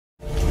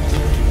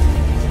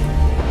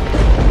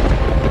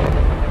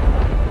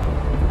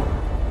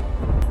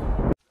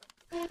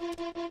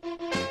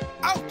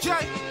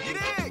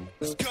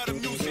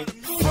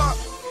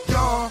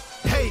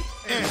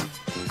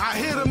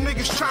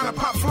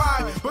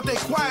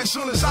as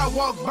soon as I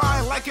walk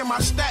by, liking my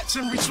stats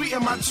and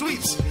retweeting my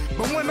tweets.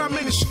 But when I'm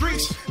in the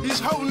streets,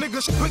 these whole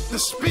niggas quick to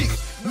speak.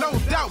 No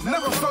doubt,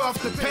 never fell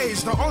off the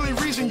page. The only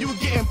reason you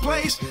getting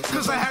plays,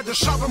 cause I had to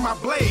sharpen my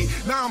blade.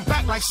 Now I'm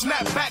back like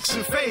snapbacks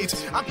and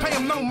fades. I pay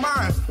him no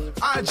mind.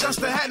 I adjust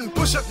the hat and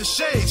push up the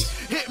shades.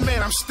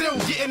 Hitman, I'm still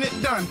getting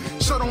it done.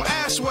 So don't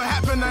ask what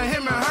happened to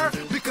him and her,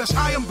 because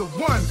I am the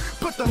one.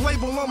 Put the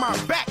label on my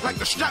back like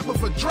the strap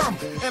of a drum.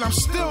 And I'm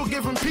still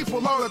giving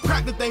people all the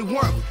crack that they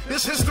want.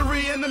 This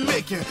history in the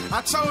making.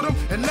 I told them,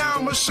 and now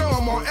I'ma show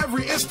them on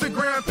every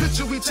Instagram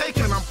picture we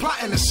taking. I'm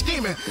plotting and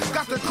scheming.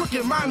 Got the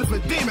crooked mind of a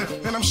demon.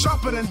 And I'm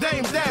sharper than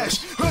Dame Dash,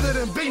 hooded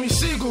than Beanie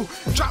Siegel.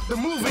 Drop the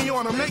movie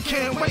on them, they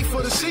can't wait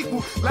for the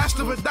sequel. Last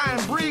of a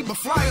dying breed, but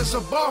fly as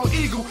a bald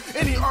eagle.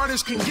 Any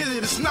artist can get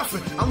it, it's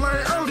nothing. I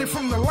learned early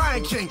from the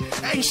Lion King.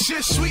 Ain't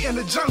shit sweet in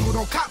the jungle,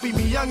 don't copy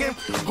me, youngin'.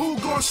 Who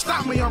gon'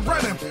 stop me? I'm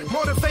running.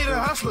 Motivated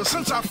hustler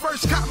since I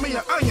first caught me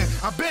an onion.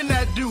 I been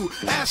that dude,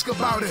 ask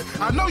about it.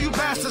 I know you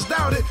bastards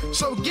doubt it,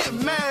 so get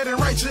mad and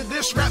write your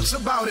diss raps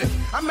about it.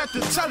 I'm at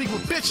the telly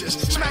with bitches,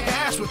 smacking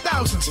ass with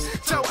thousands.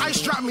 Tell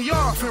Ice drop me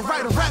off and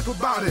write a rap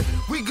about it.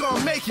 We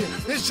gon' make it,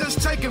 it's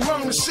just taking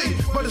long to see,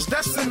 but it's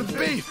destined to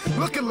be.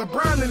 Look at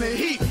LeBron in the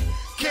Heat.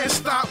 Can't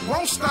stop,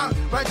 won't stop,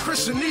 like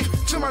Chris and Eve.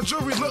 Till my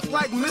jewelry look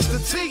like Mr.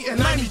 T in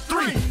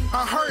 93.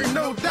 I heard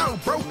no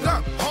doubt, broke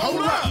up,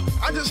 hold up.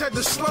 I just had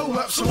to slow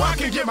up so I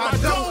can get my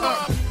dough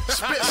up.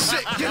 Spit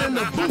shit, get in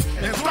the booth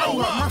and throw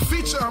up. My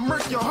feature, I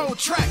murk your whole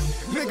track.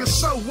 Nigga,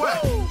 so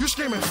what? You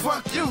screaming,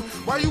 fuck you.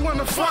 Why you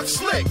wanna fuck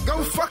Slick?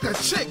 Go fuck a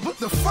chick. What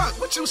the fuck?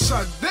 What you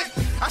suck dick?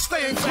 I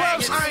stay in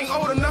clubs, I ain't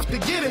old enough to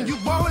get in. You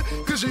ballin',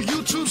 cause your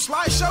YouTube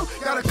slideshow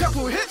got a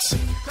couple hits.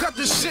 Cut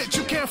this shit,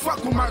 you can't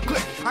fuck with my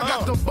click. I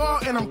got the ball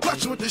and I'm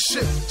clutching with this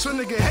shit. So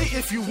nigga, hate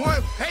if you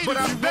want, but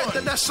I bet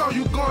that that's all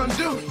you gonna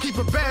do. Keep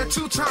it bad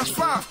 2 times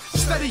 5,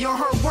 steady on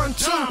her 1,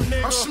 2.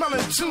 I'm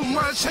smelling too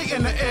much hate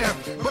in the air,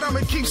 but I'ma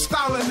keep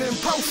styling and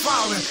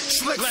profiling.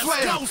 Slick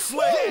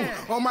flair,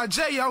 on my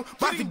J.O.,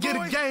 about to get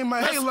a game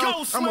of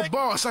Halo. I'm a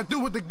boss, I do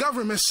what the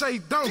government say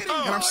don't.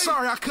 And I'm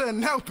sorry I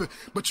couldn't help it,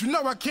 but you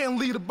know I can't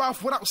lead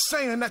above without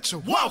saying that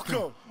you're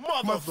welcome,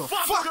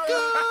 motherfucker.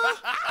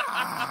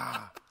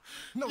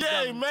 No,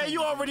 yeah, man,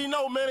 you already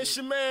know, man. It's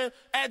your man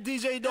at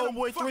DJ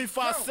Doughboy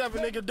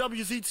 357, nigga.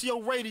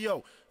 WZTO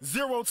Radio,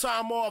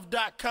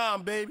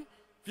 zerotimeoff.com, baby.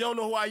 If you don't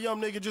know who I am,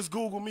 nigga, just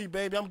Google me,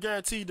 baby. I'm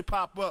guaranteed to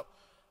pop up.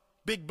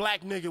 Big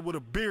black nigga with a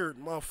beard,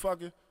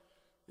 motherfucker.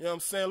 You know what I'm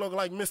saying? Looking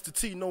like Mr.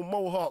 T, no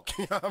mohawk.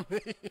 You know what I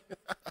mean?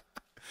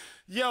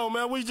 Yo,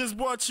 man, we just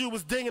brought you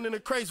was Digging in the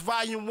Crates,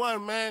 Volume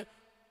 1, man,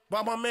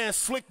 by my man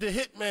Slikk Da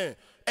Hitman,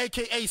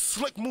 a.k.a.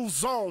 Slick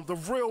Moves On, the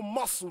real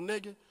muscle,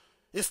 nigga.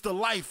 It's the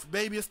life,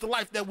 baby. It's the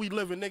life that we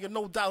living, nigga.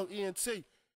 No doubt, ENT.